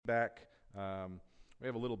back, we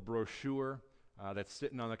have a little brochure that's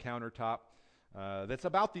sitting on the countertop. That's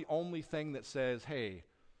about the only thing that says, hey,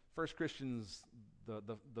 First Christian's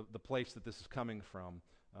the place that this is coming from.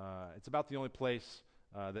 It's about the only place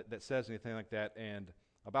that says anything like that, and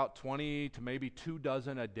about 20 to maybe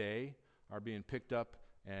 24 a day are being picked up,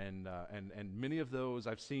 and many of those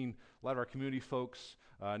I've seen a lot of our community folks,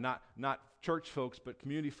 not church folks, but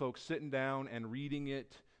community folks sitting down and reading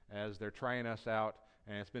it as they're trying us out,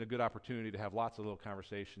 and it's been a good opportunity to have lots of little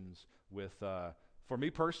conversations with, for me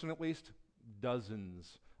personally at least,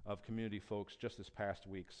 dozens of community folks just this past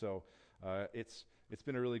week. So it's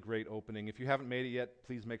been a really great opening. If you haven't made it yet,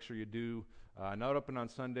 please make sure you do. Not open on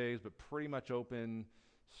Sundays, but pretty much open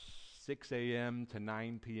 6 a.m. to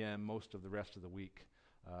 9 p.m. most of the rest of the week,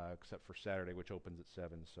 except for Saturday, which opens at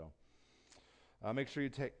 7. So make sure you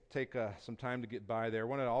take some time to get by there. I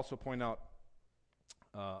want to also point out,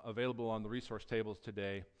 available on the resource tables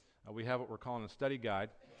today, we have what we're calling a study guide,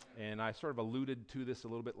 and I sort of alluded to this a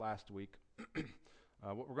little bit last week.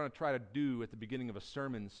 What we're going to try to do at the beginning of a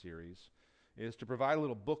sermon series is to provide a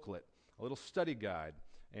little booklet, a little study guide,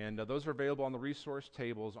 and those are available on the resource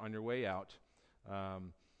tables on your way out.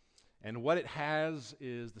 And what it has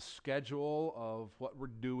is the schedule of what we're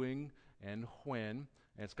doing and when,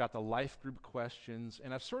 and it's got the life group questions,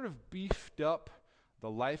 and I've sort of beefed up the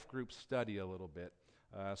life group study a little bit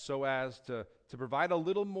so as to provide a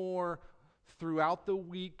little more throughout the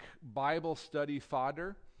week Bible study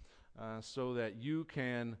fodder, so that you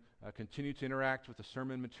can continue to interact with the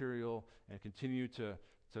sermon material and continue to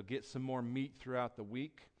get some more meat throughout the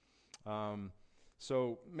week.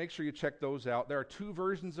 So make sure you check those out. There are two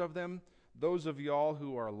versions of them. Those of y'all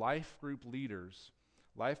who are life group leaders,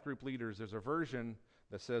 there's a version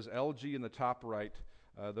that says LG in the top right.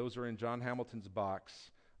 Those are in John Hamilton's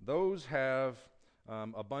box. Those have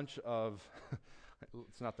a bunch of,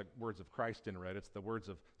 it's not the words of Christ in red, it's the words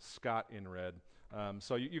of Scott in red.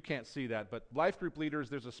 So you can't see that, but life group leaders,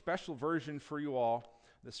 there's a special version for you all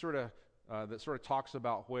that sort of talks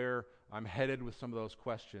about where I'm headed with some of those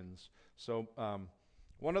questions. So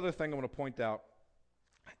one other thing I want to point out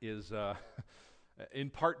is, in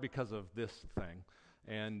part because of this thing,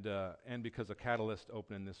 and because of Catalyst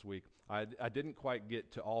opening this week, I didn't quite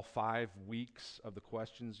get to all 5 weeks of the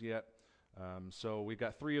questions yet. So we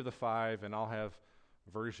got 3 of the 5, and I'll have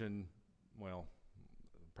version, well,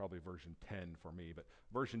 probably version 10 for me, but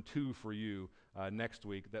version 2 for you next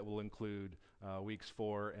week that will include weeks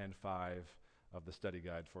 4 and 5 of the study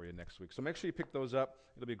guide for you next week. So make sure you pick those up.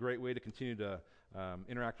 It'll be a great way to continue to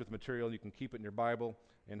interact with the material. You can keep it in your Bible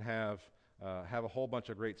and have a whole bunch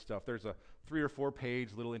of great stuff. There's a 3 or 4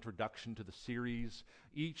 page little introduction to the series.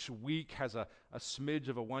 Each week has a smidge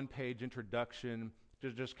of a 1-page introduction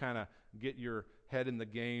to just kind of get your head in the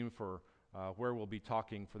game for where we'll be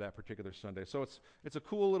talking for that particular Sunday. So it's a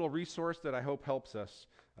cool little resource that I hope helps us.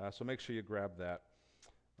 So make sure you grab that.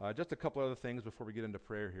 Just a couple other things before we get into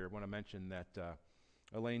prayer here. I want to mention that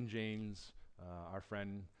Elaine Janes, our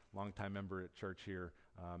friend, longtime member at church here,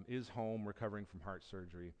 is home recovering from heart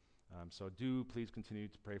surgery. So do please continue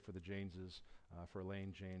to pray for the Janeses, for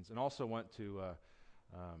Elaine Janes. And also want to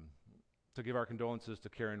give our condolences to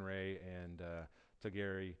Karen Ray and to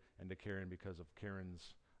Gary and to Karen because of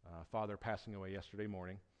Karen's father passing away yesterday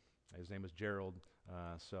morning. His name is Gerald.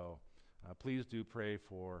 So please do pray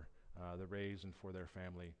for the Rays and for their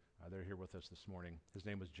family. They're here with us this morning. His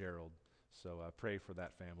name was Gerald. So pray for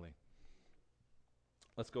that family.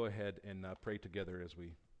 Let's go ahead and pray together as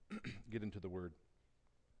we get into the Word.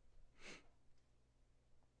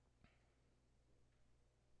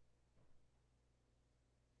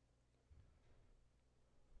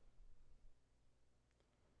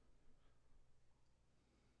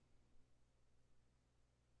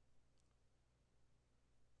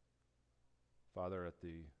 Father, at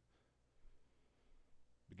the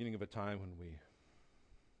beginning of a time when we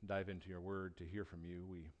dive into your word to hear from you,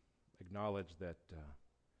 we acknowledge that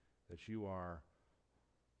you are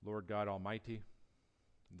Lord God Almighty,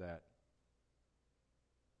 that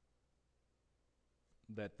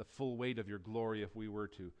the full weight of your glory, if we were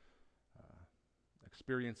to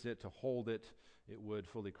experience it, to hold it, it would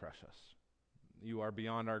fully crush us. You are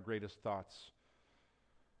beyond our greatest thoughts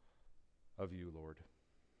of you, Lord.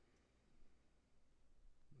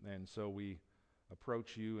 And so we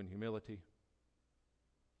approach you in humility.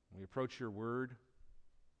 We approach your word,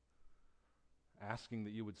 asking that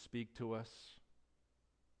you would speak to us.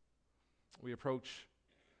 We approach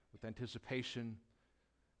with anticipation,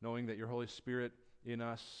 knowing that your Holy Spirit in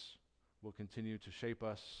us will continue to shape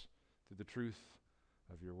us through the truth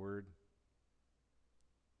of your word.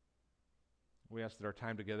 We ask that our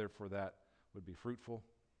time together for that would be fruitful,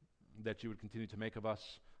 that you would continue to make of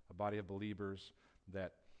us a body of believers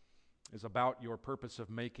that is about your purpose of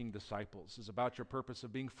making disciples, is about your purpose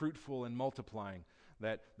of being fruitful and multiplying,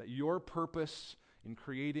 that your purpose in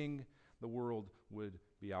creating the world would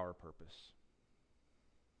be our purpose.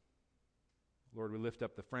 Lord, we lift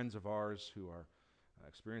up the friends of ours who are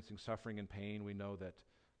experiencing suffering and pain. We know that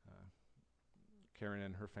Karen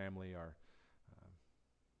and her family are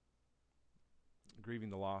grieving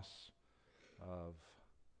the loss of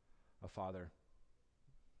a father.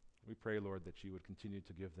 We pray, Lord, that you would continue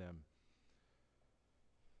to give them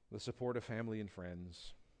the support of family and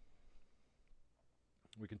friends.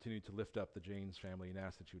 We continue to lift up the Janes family and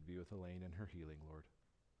ask that you would be with Elaine and her healing, Lord.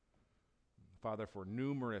 Father, for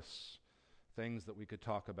numerous things that we could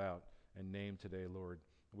talk about and name today, Lord,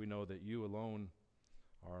 we know that you alone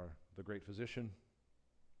are the great physician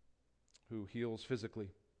who heals physically,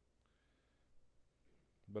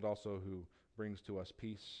 but also who brings to us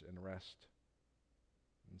peace and rest.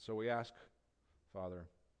 And so we ask, Father,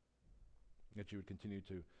 that you would continue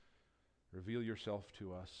to reveal yourself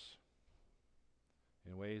to us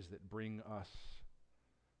in ways that bring us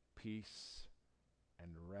peace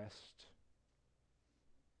and rest,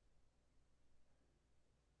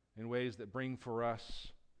 in ways that bring for us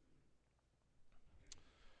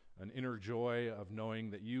an inner joy of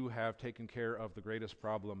knowing that you have taken care of the greatest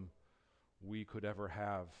problem we could ever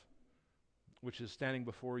have, which is standing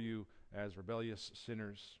before you as rebellious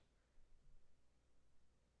sinners.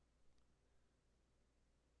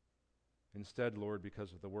 Instead, Lord,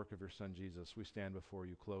 because of the work of your Son Jesus, we stand before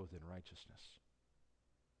you clothed in righteousness.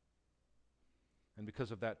 And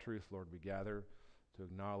because of that truth, Lord, we gather to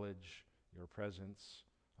acknowledge your presence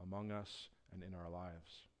among us and in our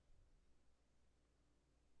lives.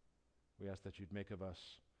 We ask that you'd make of us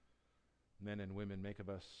men and women, make of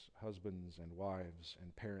us husbands and wives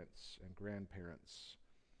and parents and grandparents.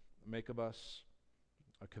 Make of us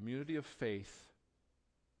a community of faith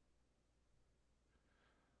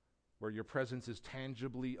where your presence is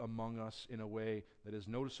tangibly among us in a way that is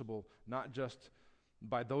noticeable, not just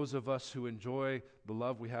by those of us who enjoy the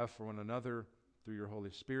love we have for one another through your Holy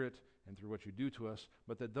Spirit and through what you do to us,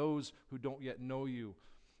 but that those who don't yet know you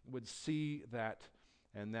would see that,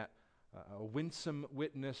 and that a winsome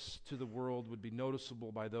witness to the world would be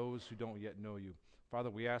noticeable by those who don't yet know you. Father,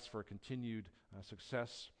 we ask for a continued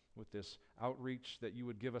success with this outreach, that you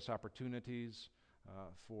would give us opportunities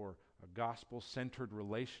for gospel-centered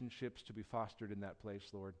relationships to be fostered in that place,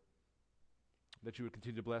 Lord. That you would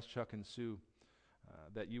continue to bless Chuck and Sue,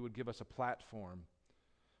 that you would give us a platform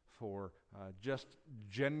for just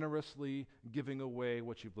generously giving away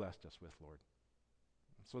what you blessed us with, Lord,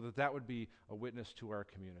 so that that would be a witness to our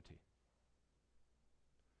community.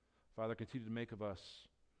 Father, continue to make of us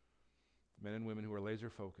men and women who are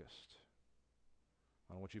laser-focused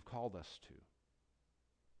on what you've called us to,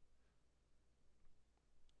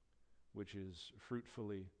 which is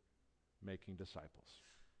fruitfully making disciples.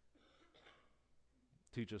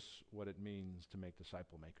 Teach us what it means to make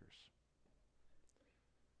disciple makers,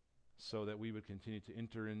 so that we would continue to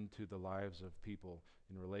enter into the lives of people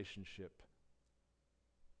in relationship,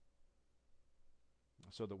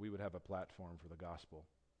 so that we would have a platform for the gospel.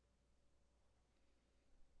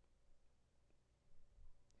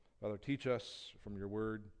 Father, teach us from your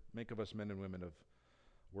word. Make of us men and women of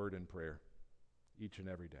word and prayer each and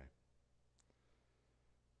every day.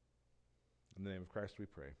 In the name of Christ we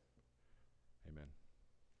pray. Amen.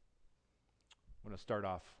 I want to start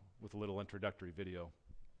off with a little introductory video.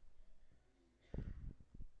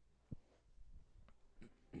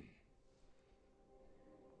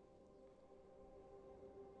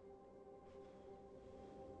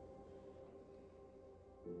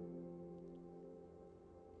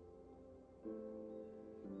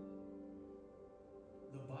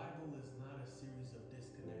 The Bible is not a series of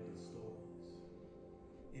disconnected stories.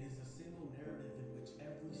 It is a single narrative in which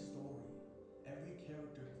every story, every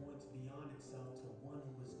character points beyond itself to one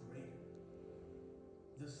who is greater.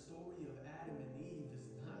 The story of Adam and Eve is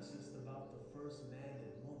not just about the first man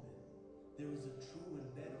and woman. There is a true and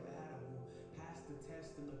better Adam who passed the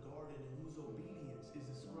test in the garden and whose obedience is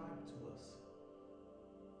ascribed to us.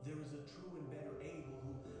 There is a true and better Abel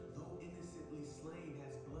who, though innocently slain,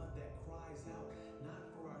 has blood that cries out not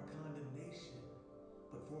for our condemnation,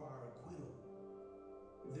 but for our acquittal.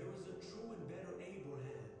 There is a true and better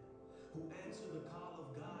Abraham who answered the call of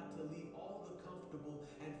God to leave all the comfortable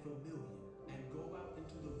and familiar and go out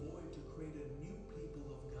into the void to create a new people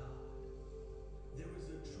of God. There is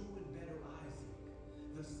a true and better Isaac,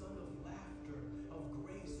 the son of laughter, of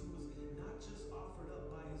grace, who was not just offered up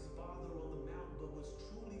by his father on the mount, but was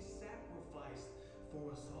truly sacrificed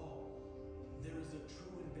for us all. There is a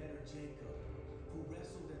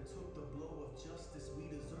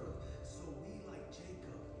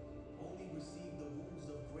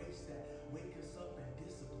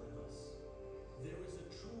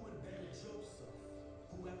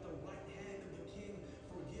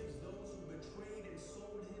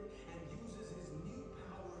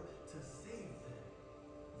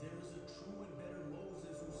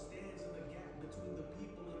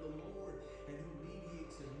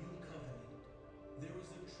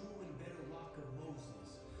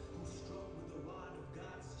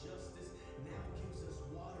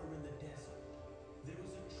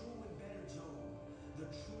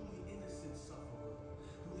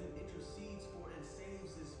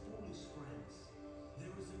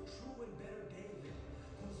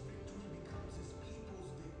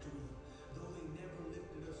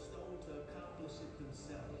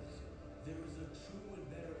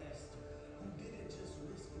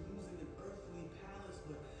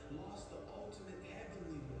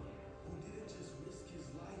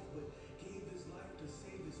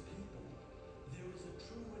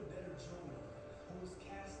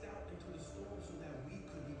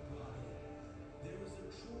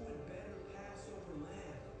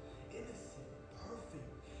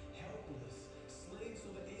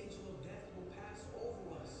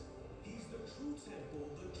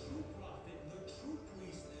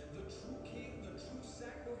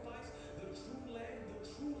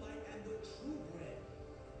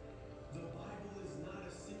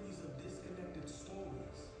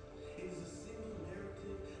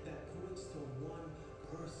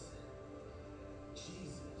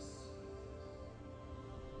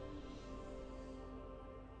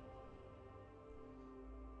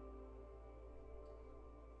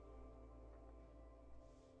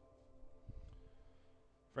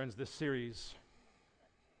Friends, this series,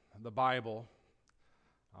 the Bible,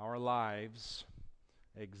 our lives,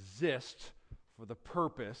 exist for the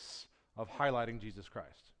purpose of highlighting Jesus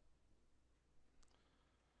Christ.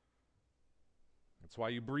 That's why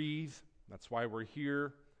you breathe. That's why we're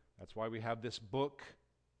here. That's why we have this book.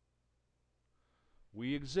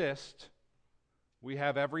 We exist. We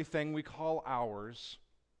have everything we call ours.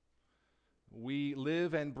 We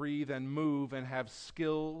live and breathe and move and have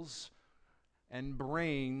skills and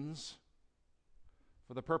brains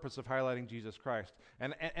for the purpose of highlighting Jesus Christ.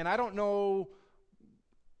 And I don't know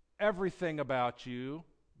everything about you,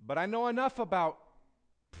 but I know enough about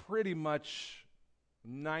pretty much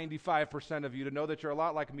 95% of you to know that you're a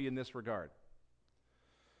lot like me in this regard.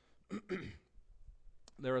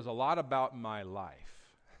 There is a lot about my life.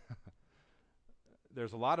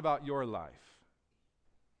 There's a lot about your life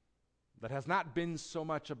that has not been so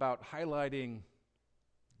much about highlighting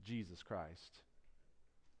Jesus Christ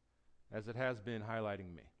as it has been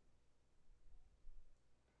highlighting me,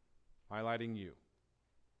 highlighting you,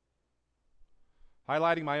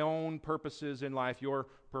 highlighting my own purposes in life, your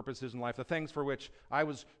purposes in life, the things for which I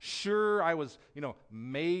was sure I was,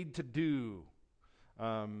 made to do.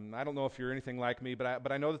 I don't know if you're anything like me,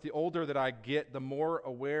 but I know that the older that I get, the more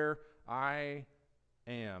aware I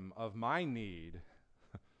am of my need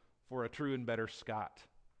for a true and better Scott.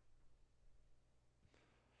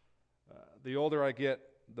 The older I get,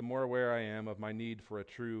 the more aware I am of my need for a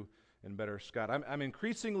true and better Scott. I'm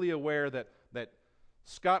increasingly aware that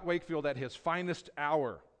Scott Wakefield at his finest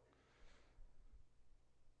hour,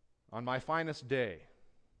 on my finest day,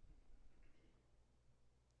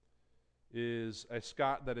 is a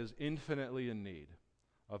Scott that is infinitely in need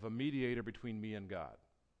of a mediator between me and God.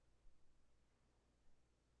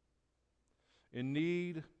 In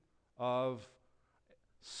need of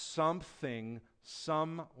something,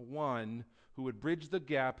 someone who would bridge the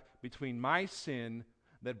gap between my sin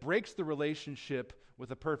that breaks the relationship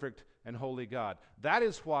with a perfect and holy God. That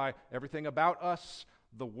is why everything about us,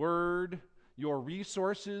 the Word, your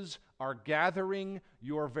resources, our gathering,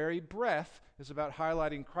 your very breath is about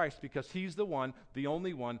highlighting Christ, because He's the one, the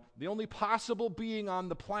only possible being on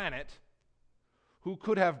the planet who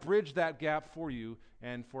could have bridged that gap for you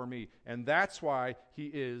and for me. And that's why He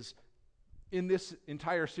is, in this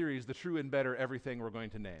entire series, the true and better everything we're going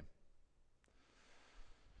to name.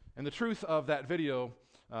 And the truth of that video,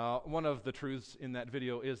 one of the truths in that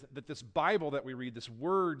video, is that this Bible that we read, this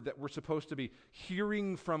Word that we're supposed to be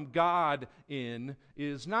hearing from God in,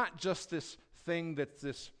 is not just this thing that's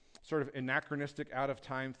this sort of anachronistic,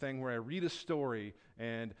 out-of-time thing where I read a story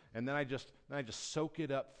and then I just soak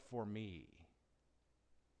it up for me.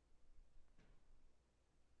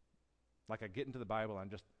 Like I get into the Bible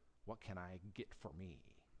and just, what can I get for me?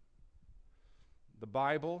 The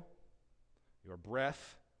Bible, your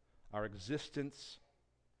breath, our existence,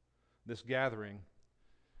 this gathering,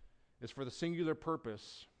 is for the singular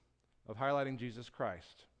purpose of highlighting Jesus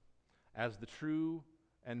Christ as the true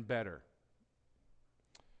and better.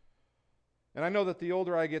 And I know that the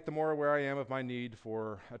older I get, the more aware I am of my need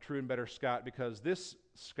for a true and better Scott, because this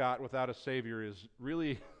Scott without a Savior is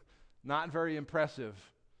really not very impressive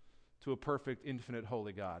to a perfect, infinite,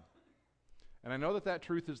 holy God. And I know that that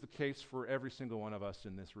truth is the case for every single one of us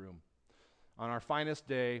in this room. On our finest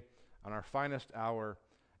day, on our finest hour,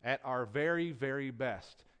 at our very, very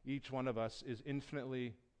best, each one of us is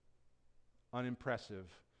infinitely unimpressive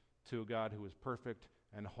to a God who is perfect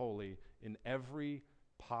and holy in every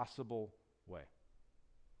possible way.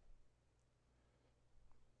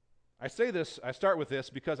 I start with this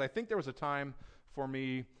because I think there was a time for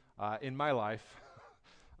me in my life,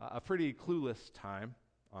 a pretty clueless time,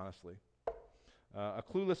 honestly. A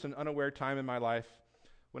clueless and unaware time in my life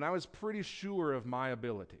when I was pretty sure of my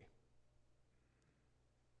ability.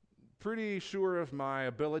 Pretty sure of my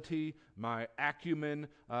ability, my acumen,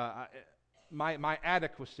 my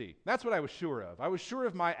adequacy. That's what I was sure of. I was sure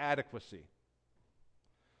of my adequacy.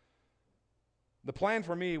 The plan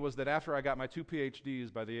for me was that after I got my 2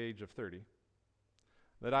 PhDs by the age of 30,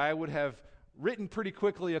 that I would have written pretty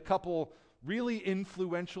quickly a couple really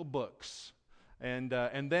influential books, and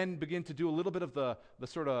then begin to do a little bit of the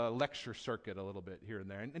sort of lecture circuit a little bit here and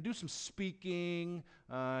there, and do some speaking,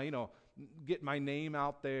 get my name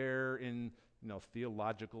out there in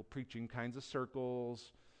theological preaching kinds of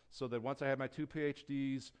circles, so that once I had my 2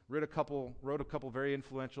 PhDs, wrote a couple very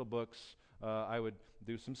influential books, I would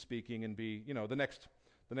do some speaking and be the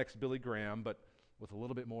next Billy Graham, but with a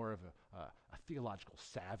little bit more of a theological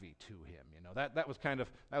savvy to him. That was kind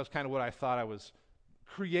of what I thought I was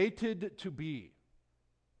created to be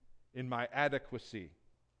in my adequacy.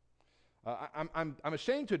 I'm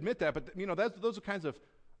ashamed to admit that, but those are kinds of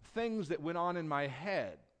things that went on in my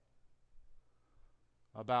head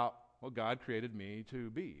about what God created me to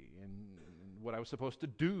be and what I was supposed to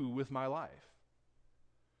do with my life.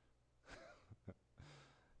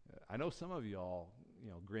 I know some of you all,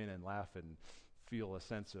 grin and laugh and feel a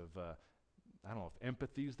sense of, I don't know if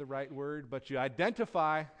empathy is the right word, but you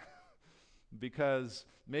identify because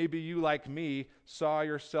maybe you, like me, saw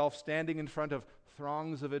yourself standing in front of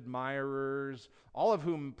throngs of admirers, all of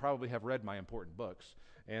whom probably have read my important books.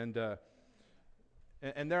 And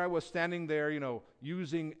there I was standing there,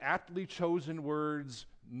 using aptly chosen words,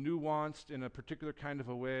 nuanced in a particular kind of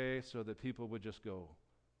a way so that people would just go,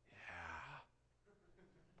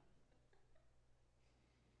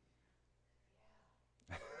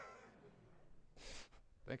 yeah.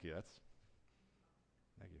 Thank you.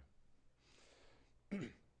 Thank you.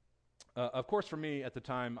 Of course, for me, at the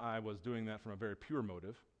time, I was doing that from a very pure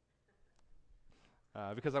motive,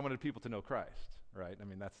 because I wanted people to know Christ, right? I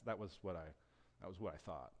mean, that was what I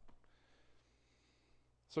thought.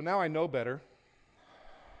 So now I know better.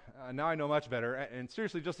 Now I know much better. And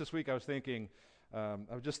seriously, just this week, I was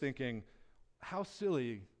just thinking, how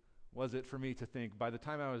silly was it for me to think by the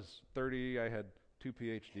time I was 30, I had 2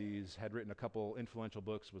 PhDs, had written a couple influential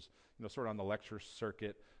books, was sort of on the lecture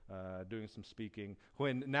circuit, doing some speaking,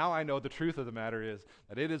 when now I know the truth of the matter is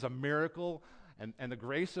that it is a miracle and the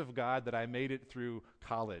grace of God that I made it through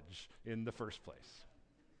college in the first place.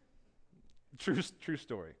 True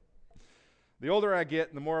story. The older I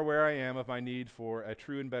get, the more aware I am of my need for a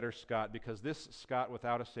true and better Scott, because this Scott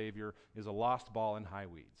without a Savior is a lost ball in high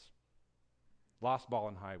weeds. Lost ball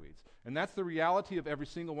in high weeds. And that's the reality of every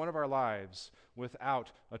single one of our lives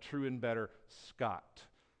without a true and better Scott.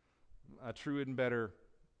 A true and better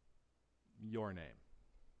your name.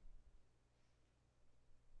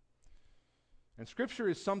 And Scripture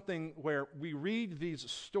is something where we read these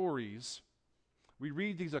stories, we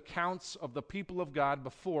read these accounts of the people of God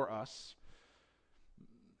before us,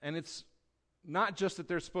 and it's not just that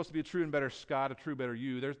there's supposed to be a true and better Scott, a true better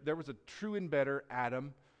you. There was a true and better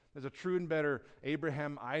Adam. There's a true and better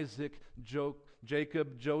Abraham, Isaac,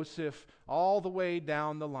 Jacob, Joseph, all the way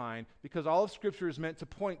down the line, because all of Scripture is meant to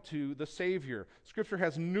point to the Savior. Scripture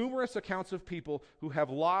has numerous accounts of people who have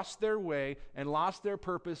lost their way and lost their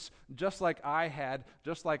purpose, just like I had,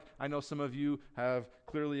 just like I know some of you have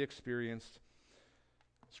clearly experienced.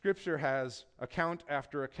 Scripture has account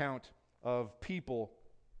after account of people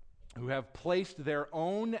who have placed their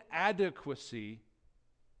own adequacy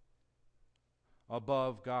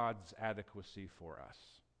above God's adequacy for us.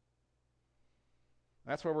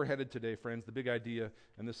 That's where we're headed today, friends. The big idea,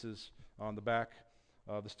 and this is on the back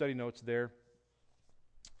of the study notes there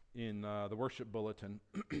in the worship bulletin,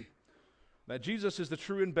 that Jesus is the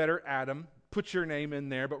true and better Adam. Put your name in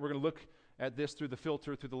there, but we're going to look at this through the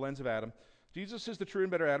filter, through the lens of Adam. Jesus is the true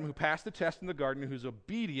and better Adam who passed the test in the garden, whose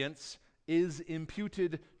obedience is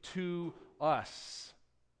imputed to us.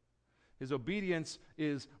 His obedience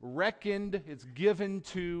is reckoned,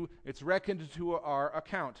 it's reckoned to our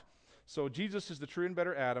account. So Jesus is the true and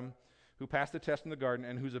better Adam who passed the test in the garden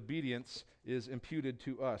and whose obedience is imputed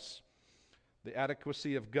to us. The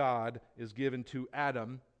adequacy of God is given to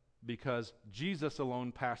Adam because Jesus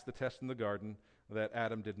alone passed the test in the garden that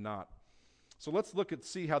Adam did not. So let's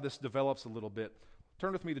see how this develops a little bit.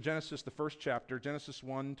 Turn with me to Genesis, the first chapter, Genesis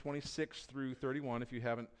 1, 26 through 31, if you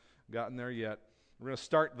haven't gotten there yet. We're going to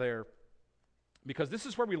start there because this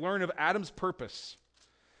is where we learn of Adam's purpose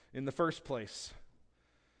in the first place.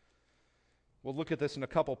 We'll look at this in a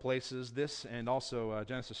couple places, this and also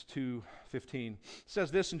Genesis 2:15. It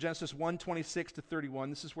says this in Genesis 1, 26 to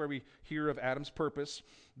 31. This is where we hear of Adam's purpose.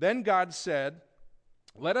 Then God said,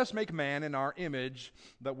 "Let us make man in our image."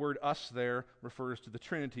 That word "us" there refers to the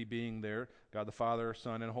Trinity being there. God the Father,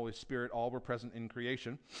 Son, and Holy Spirit, all were present in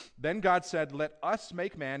creation. Then God said, "Let us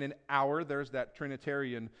make man in our," there's that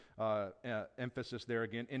Trinitarian emphasis there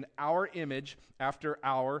again, "in our image, after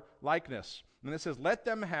our likeness." And it says, "Let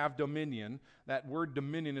them have dominion." That word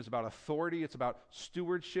dominion is about authority, it's about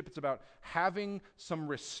stewardship, it's about having some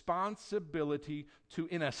responsibility to,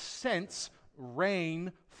 in a sense,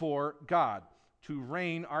 reign for God. To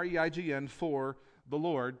reign, R-E-I-G-N, for the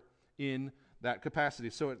Lord in that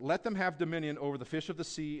capacity. So let them have dominion over the fish of the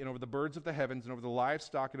sea and over the birds of the heavens and over the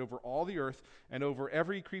livestock and over all the earth and over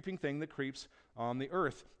every creeping thing that creeps on the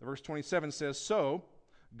earth. Verse 27 says, "So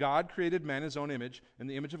God created man in his own image. In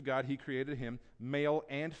the image of God he created him. Male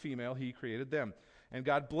and female he created them. And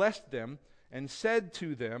God blessed them and said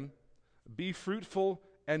to them, 'Be fruitful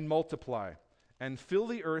and multiply, and fill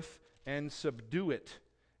the earth and subdue it,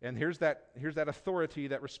 And here's that authority,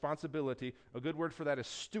 that responsibility. A good word for that is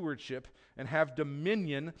stewardship. And have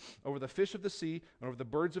dominion over the fish of the sea, and over the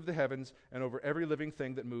birds of the heavens, and over every living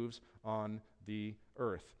thing that moves on the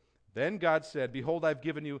earth. Then God said, Behold, I've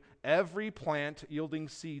given you every plant yielding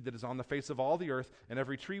seed that is on the face of all the earth, and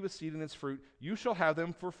every tree with seed in its fruit. You shall have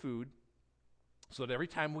them for food, so that every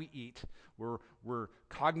time we eat, we're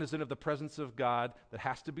cognizant of the presence of God that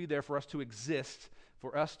has to be there for us to exist,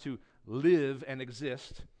 for us to live and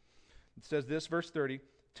exist. It says this, verse 30,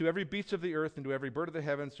 To every beast of the earth, and to every bird of the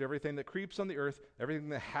heavens, to everything that creeps on the earth, everything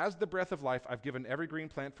that has the breath of life, I've given every green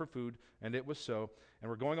plant for food, and it was so. And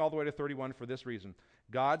we're going all the way to 31 for this reason.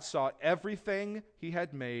 God saw everything he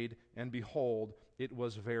had made, and behold, it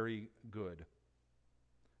was very good.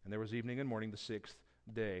 And there was evening and morning the sixth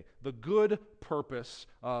day. The good purpose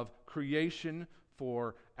of creation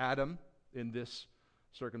for Adam in this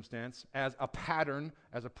circumstance, as a pattern,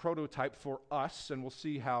 as a prototype for us, and we'll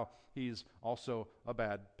see how he's also a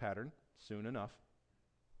bad pattern soon enough.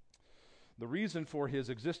 The reason for his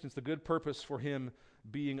existence, the good purpose for him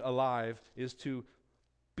being alive, is to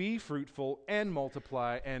be fruitful and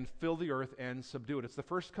multiply and fill the earth and subdue it. It's the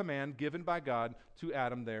first command given by God to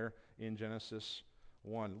Adam there in Genesis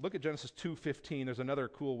 1. Look at Genesis 2:15. There's another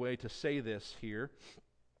cool way to say this here.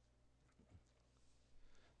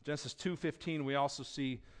 Genesis 2:15, we also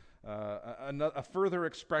see a further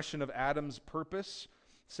expression of Adam's purpose.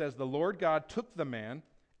 It says, The Lord God took the man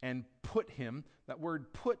and put him. That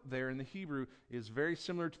word put there in the Hebrew is very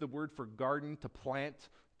similar to the word for garden, to plant,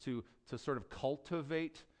 to sort of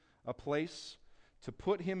cultivate a place, to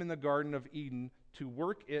put him in the Garden of Eden, to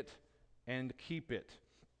work it and keep it.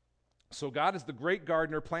 So God is the great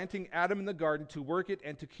gardener, planting Adam in the garden to work it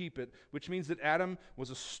and to keep it, which means that Adam was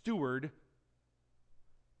a steward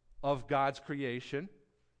of God's creation,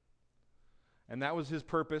 and that was his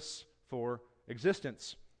purpose for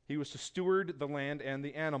existence. He was to steward the land and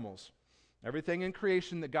the animals, everything in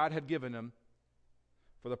creation that God had given him,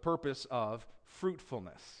 for the purpose of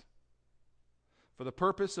fruitfulness, for the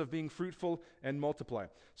purpose of being fruitful and multiply.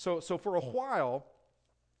 So for a while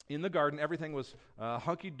in the garden, everything was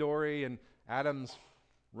hunky-dory, and Adam's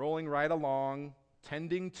rolling right along,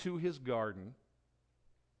 tending to his garden,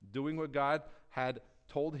 doing what God had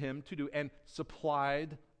told him to do and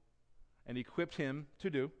supplied and equipped him to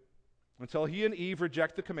do, until he and Eve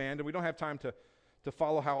reject the command. And we don't have time to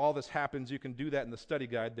follow how all this happens. You can do that in the study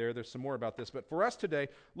guide there. There's some more about this. But for us today,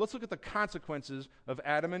 let's look at the consequences of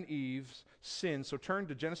Adam and Eve's sin. So turn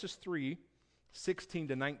to Genesis 3:16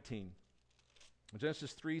 to 19.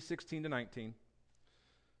 Genesis 3:16 to 19.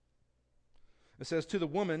 It says, To the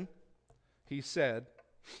woman he said,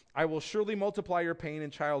 I will surely multiply your pain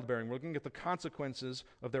in childbearing. We're looking at the consequences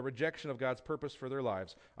of their rejection of God's purpose for their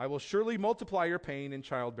lives. I will surely multiply your pain in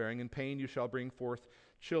childbearing. In pain you shall bring forth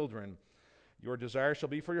children. Your desire shall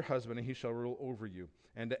be for your husband, and he shall rule over you.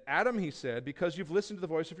 And to Adam he said, Because you've listened to the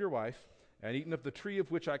voice of your wife, and eaten of the tree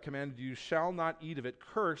of which I commanded you, shall not eat of it.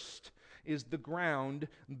 Cursed is the ground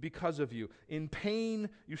because of you. In pain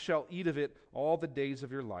you shall eat of it all the days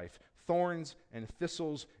of your life. Thorns and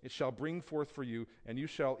thistles it shall bring forth for you, and you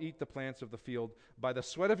shall eat the plants of the field. By the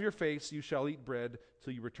sweat of your face you shall eat bread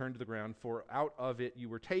till you return to the ground, for out of it you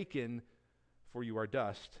were taken, for you are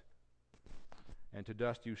dust, and to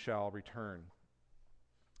dust you shall return.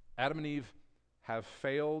 Adam and Eve have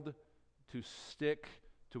failed to stick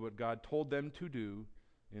to what God told them to do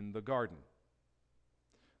in the garden.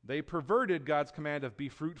 They perverted God's command of be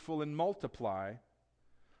fruitful and multiply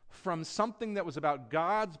from something that was about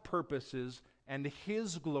God's purposes and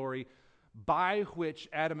his glory, by which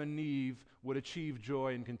Adam and Eve would achieve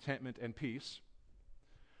joy and contentment and peace.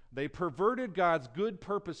 They perverted God's good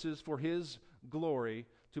purposes for his glory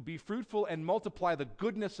to be fruitful and multiply the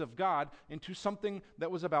goodness of God into something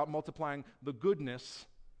that was about multiplying the goodness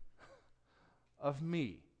of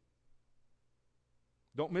me.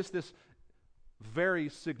 Don't miss this very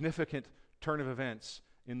significant turn of events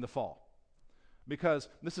in the fall, because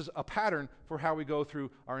this is a pattern for how we go through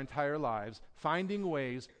our entire lives, finding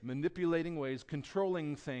ways, manipulating ways,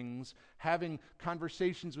 controlling things, having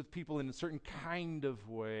conversations with people in a certain kind of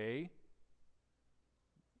way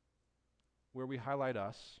where we highlight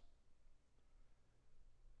us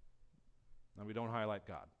and we don't highlight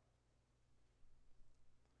God.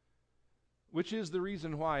 Which is the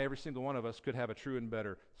reason why every single one of us could have a true and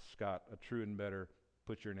better, Scott, a true and better,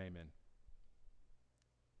 put your name in.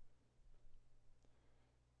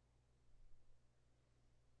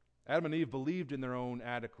 Adam and Eve believed in their own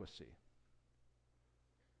adequacy.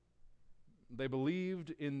 They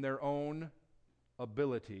believed in their own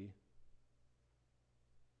ability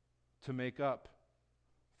to make up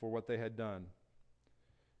for what they had done.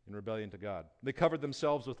 in rebellion to God. They covered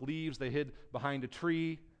themselves with leaves. They hid behind a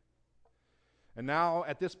tree. And now,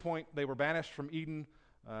 at this point, they were banished from Eden.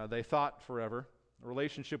 They thought forever. A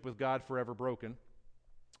relationship with God forever broken.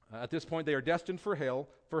 At this point, they are destined for hell,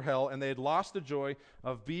 and they had lost the joy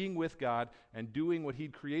of being with God and doing what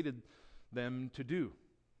He'd created them to do,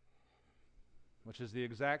 which is the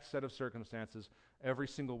exact set of circumstances every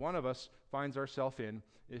single one of us finds ourselves in,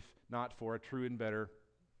 if not for a true and better,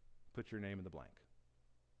 put your name in the blank.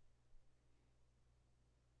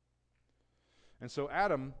 And so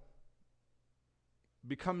Adam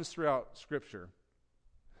becomes throughout Scripture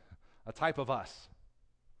a type of us.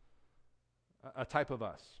 A type of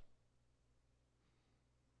us.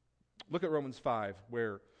 Look at Romans 5,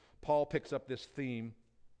 where Paul picks up this theme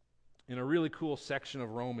in a really cool section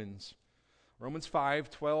of Romans. Romans 5,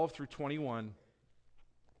 12 through 21,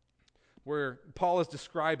 where Paul is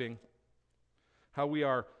describing how we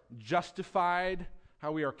are justified,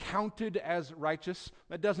 how we are counted as righteous.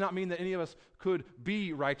 That does not mean that any of us could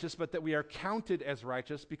be righteous, but that we are counted as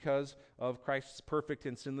righteous because of Christ's perfect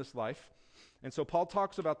and sinless life. And so Paul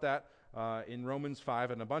talks about that in Romans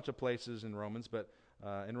 5 and a bunch of places in Romans, but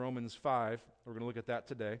in Romans 5, we're going to look at that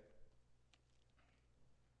today.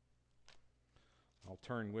 I'll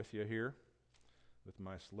turn with you here with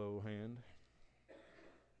my slow hand.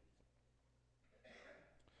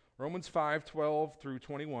 Romans 5, 12 through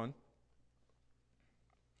 21.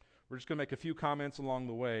 We're just going to make a few comments along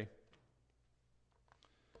the way,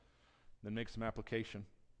 then make some application.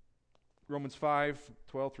 Romans 5,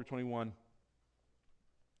 12 through 21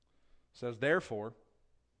 says, "Therefore,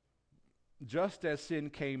 just as sin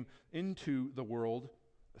came into the world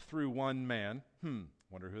through one man,"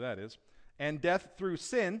 wonder who that is, "and death through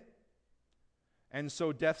sin, and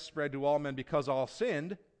so death spread to all men because all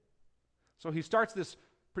sinned." So he starts this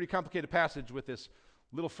pretty complicated passage with this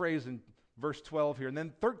little phrase in verse 12 here. And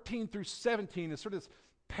then 13 through 17 is sort of this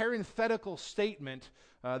parenthetical statement.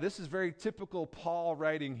 This is very typical Paul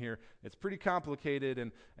writing here. It's pretty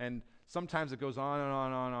complicated, and sometimes it goes on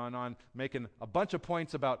and on, making a bunch of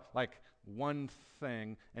points about like one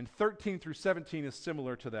thing. And 13 through 17 is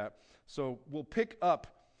similar to that. So we'll pick up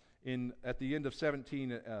at the end of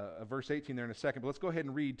 17, verse 18 there in a second. But let's go ahead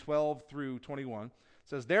and read 12 through 21. It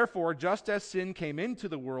says, "Therefore, just as sin came into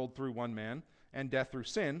the world through one man, and death through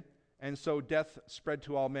sin, and so death spread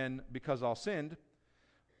to all men because all sinned.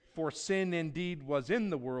 For sin indeed was in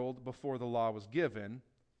the world before the law was given,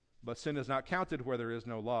 but sin is not counted where there is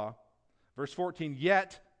no law." Verse 14,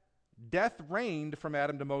 "Yet death reigned from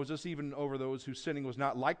Adam to Moses, even over those whose sinning was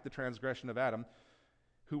not like the transgression of Adam,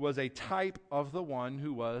 who was a type of the one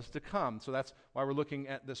who was to come." So that's why we're looking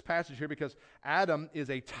at this passage here, because Adam is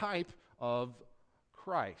a type of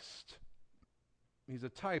Christ. He's a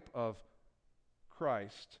type of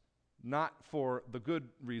Christ, not for the good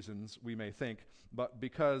reasons we may think, but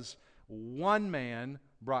because one man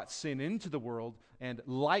brought sin into the world, and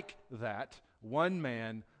like that, one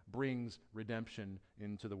man brings redemption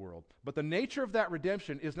into the world. But the nature of that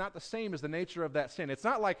redemption is not the same as the nature of that sin. It's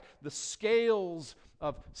not like the scales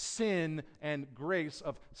of sin and grace,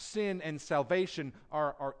 of sin and salvation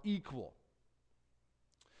are equal.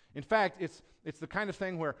 In fact, it's the kind of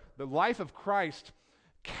thing where the life of Christ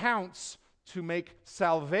counts to make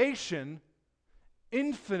salvation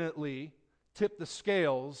infinitely tip the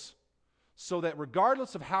scales, so that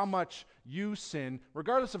regardless of how much you sin,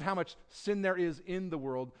 regardless of how much sin there is in the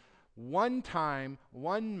world, one time,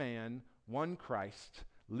 one man, one Christ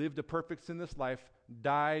lived a perfect sinless life,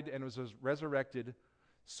 died, and was resurrected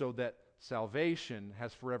so that salvation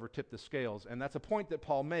has forever tipped the scales. And that's a point that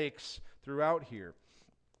Paul makes throughout here.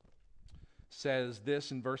 Says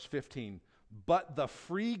this in verse 15, "But the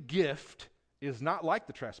free gift is not like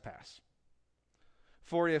the trespass.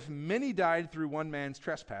 For if many died through one man's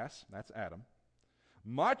trespass," that's Adam,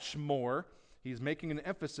 "much more," he's making an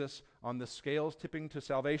emphasis on the scales tipping to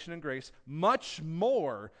salvation and grace, "much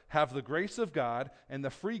more have the grace of God and the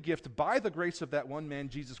free gift by the grace of that one man,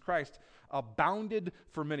 Jesus Christ, abounded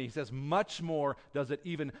for many." He says, much more does it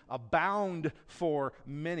even abound for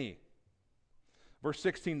many. Verse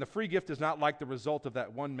 16, "The free gift is not like the result of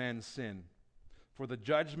that one man's sin. For the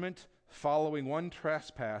judgment following one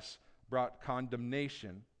trespass brought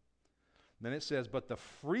condemnation." Then it says, "But the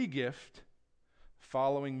free gift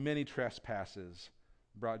following many trespasses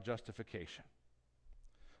brought justification.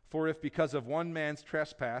 For if because of one man's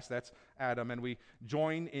trespass," that's Adam, "and we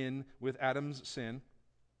join in with Adam's sin,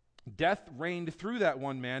 death reigned through that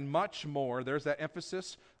one man, much more," there's that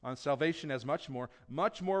emphasis on salvation as much more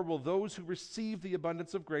will those who receive the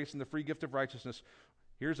abundance of grace and the free gift of righteousness,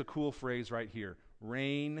 here's a cool phrase right here,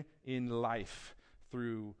 "reign in life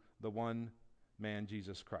through the one man,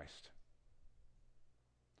 Jesus Christ.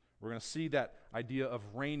 We're going to see that idea of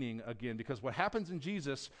reigning again, because what happens in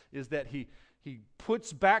Jesus is that he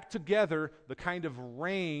puts back together the kind of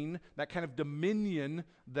reign, that kind of dominion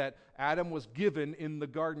that Adam was given in the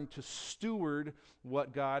garden to steward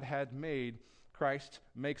what God had made. Christ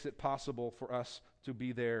makes it possible for us to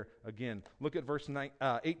be there again. Look at verse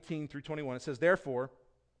 18 through 21. It says, "Therefore,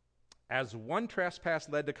 as one trespass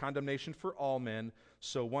led to condemnation for all men,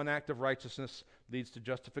 so one act of righteousness leads to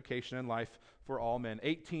justification and life for all men."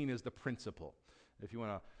 18 is the principle. If you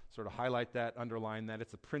want to sort of highlight that, underline that,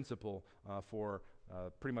 it's a principle for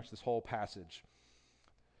pretty much this whole passage.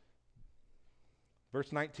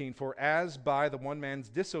 Verse 19, "For as by the one man's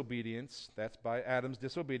disobedience," that's by Adam's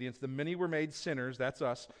disobedience, "the many were made sinners," that's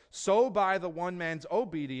us, "so by the one man's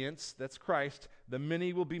obedience," that's Christ, "the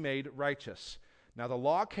many will be made righteous. Now the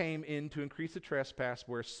law came in to increase the trespass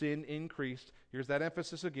where sin increased." Here's that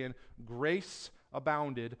emphasis again. "Grace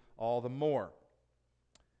abounded all the more."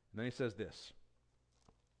 And then he says this,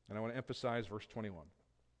 and I want to emphasize verse 21.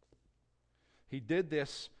 "He did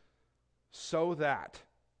this so that,"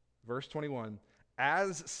 verse 21,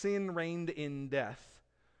 "as sin reigned in death,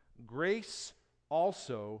 grace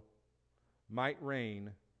also might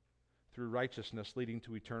reign through righteousness, leading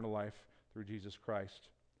to eternal life through Jesus Christ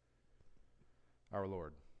our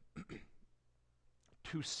Lord."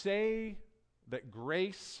 To say that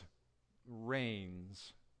grace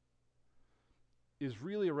reigns is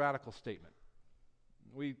really a radical statement.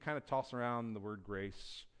 We kind of toss around the word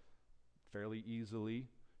grace fairly easily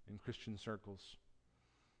in Christian circles.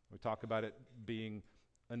 We talk about it being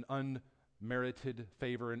an unmerited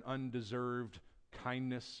favor, an undeserved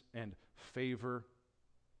kindness and favor.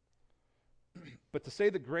 But to say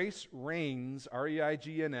that grace reigns,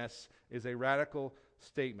 R-E-I-G-N-S, is a radical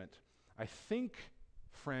statement. I think,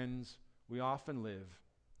 friends, we often live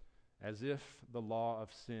as if the law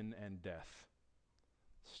of sin and death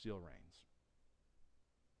still reigns.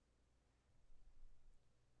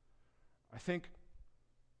 I think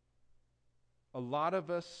a lot of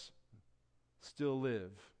us still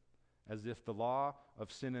live as if the law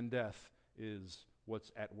of sin and death is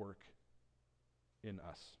what's at work in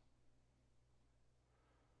us.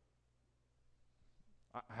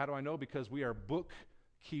 How do I know? Because we are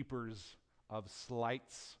bookkeepers of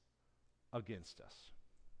slights against us.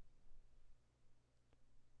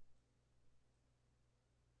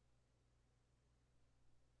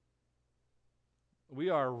 We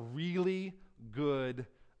are really good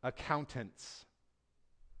accountants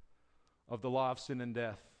of the law of sin and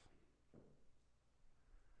death,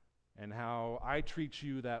 and how I treat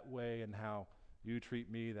you that way and how you treat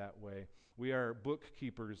me that way. We are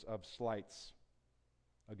bookkeepers of slights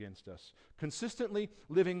against us, consistently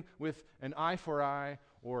living with an eye for eye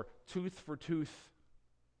or tooth for tooth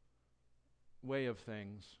way of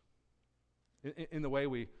things in the way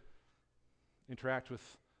we interact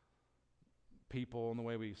with people, and the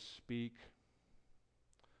way we speak,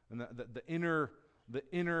 and the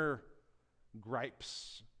inner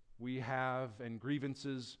gripes we have and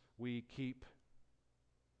grievances we keep.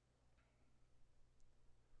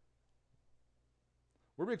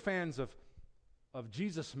 We're big fans of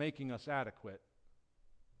Jesus making us adequate,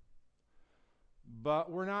 but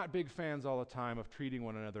we're not big fans all the time of treating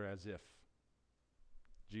one another as if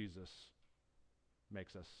Jesus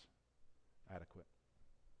makes us adequate.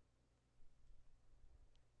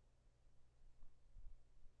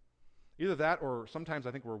 Either that, or sometimes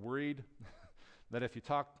I think we're worried that if you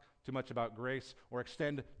talk too much about grace or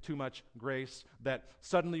extend too much grace, that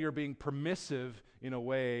suddenly you're being permissive in a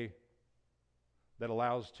way that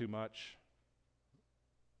allows too much.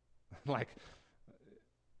 like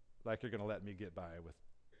you're going to let me get by with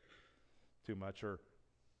too much, or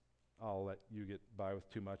I'll let you get by with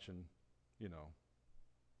too much, and,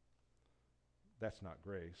 that's not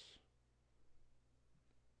grace.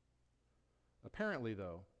 Apparently,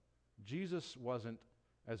 though, Jesus wasn't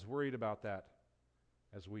as worried about that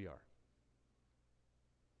as we are.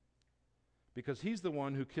 Because he's the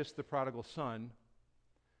one who kissed the prodigal son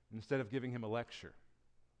instead of giving him a lecture.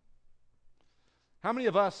 How many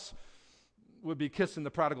of us would be kissing the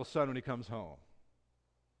prodigal son when he comes home?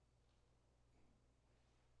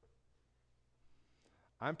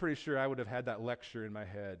 I'm pretty sure I would have had that lecture in my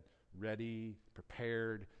head, ready,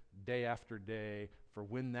 prepared, day after day, for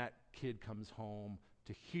when that kid comes home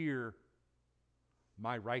to hear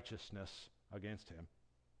my righteousness against him.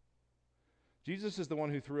 Jesus is the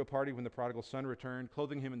one who threw a party when the prodigal son returned,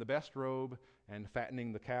 clothing him in the best robe and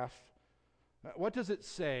fattening the calf. What does it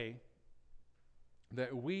say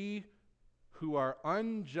that we who are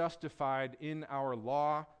unjustified in our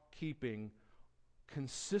law keeping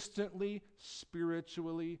consistently,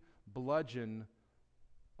 spiritually bludgeon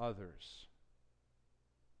others.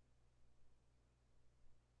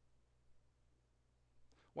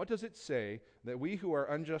 What does it say that we who are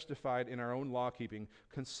unjustified in our own law-keeping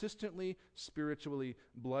consistently, spiritually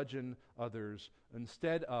bludgeon others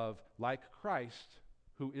instead of, like Christ,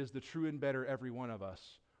 who is the true and better every one of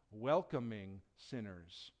us, welcoming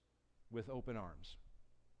sinners with open arms?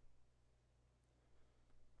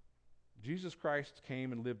 Jesus Christ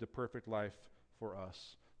came and lived a perfect life for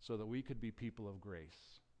us so that we could be people of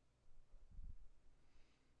grace.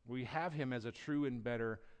 We have him as a true and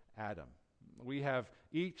better Adam. We have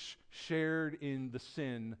each shared in the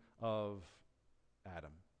sin of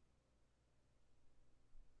Adam.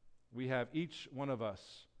 We have each one of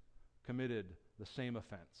us committed the same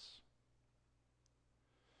offense.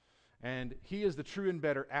 And he is the true and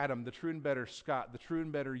better Adam, the true and better Scott, the true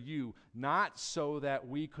and better you, not so that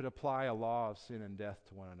we could apply a law of sin and death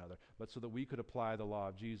to one another, but so that we could apply the law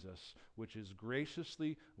of Jesus, which is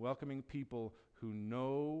graciously welcoming people who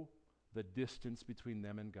know the distance between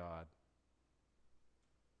them and God.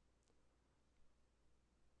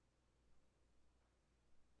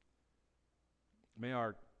 May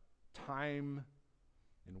our time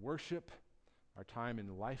in worship, our time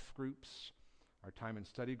in life groups, our time in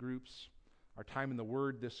study groups, our time in the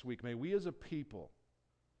Word this week, may we as a people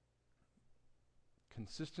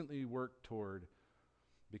consistently work toward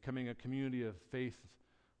becoming a community of faith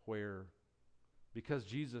where, because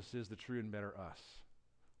Jesus is the true and better us,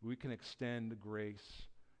 we can extend grace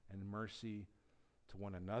and mercy to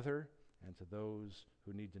one another and to those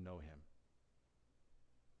who need to know him.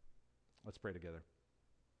 Let's pray together.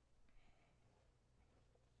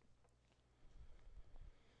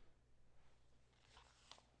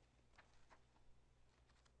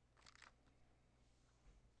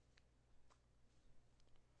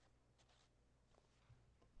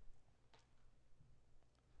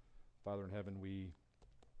 Father in heaven, we,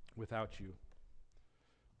 without you,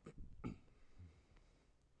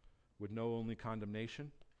 would know only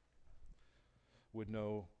condemnation, would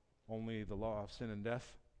know only the law of sin and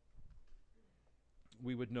death.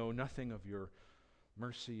 We would know nothing of your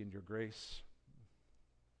mercy and your grace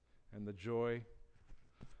and the joy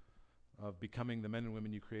of becoming the men and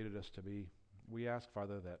women you created us to be. We ask,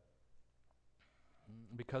 Father, that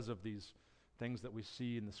because of these things that we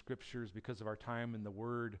see in the Scriptures, because of our time in the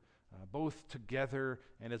Word, both together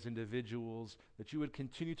and as individuals, that you would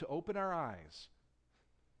continue to open our eyes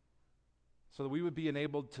so that we would be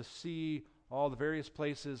enabled to see all the various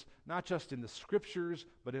places, not just in the Scriptures,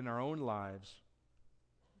 but in our own lives,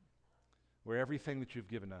 where everything that you've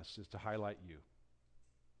given us is to highlight you.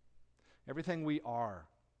 Everything we are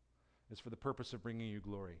is for the purpose of bringing you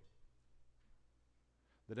glory.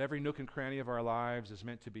 That every nook and cranny of our lives is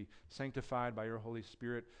meant to be sanctified by your Holy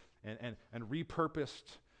Spirit and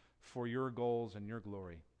repurposed for your goals and your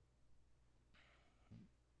glory.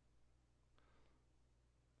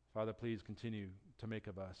 Father, please continue to make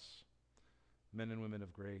of us men and women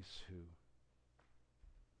of grace who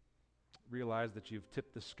realize that you've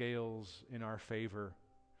tipped the scales in our favor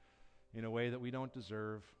in a way that we don't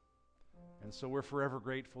deserve. And so we're forever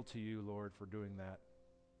grateful to you, Lord, for doing that,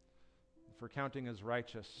 for counting as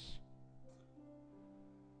righteous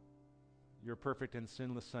your perfect and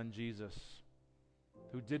sinless Son, Jesus,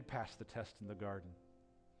 who did pass the test in the garden.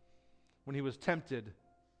 When he was tempted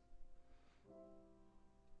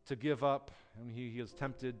to give up, and he was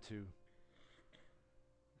tempted to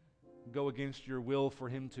go against your will for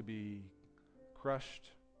him to be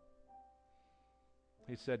crushed,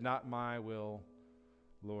 he said, "Not my will,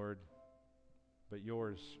 Lord, but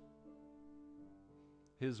yours."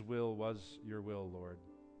 His will was your will, Lord.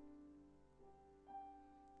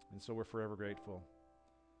 And so we're forever grateful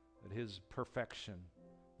that his perfection,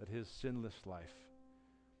 that his sinless life,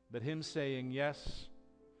 that him saying yes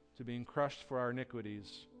to being crushed for our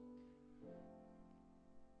iniquities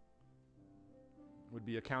would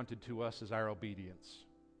be accounted to us as our obedience.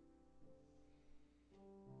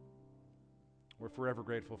 We're forever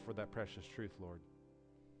grateful for that precious truth, Lord.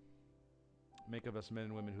 Make of us men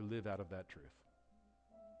and women who live out of that truth.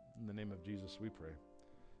 In the name of Jesus we pray.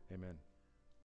 Amen.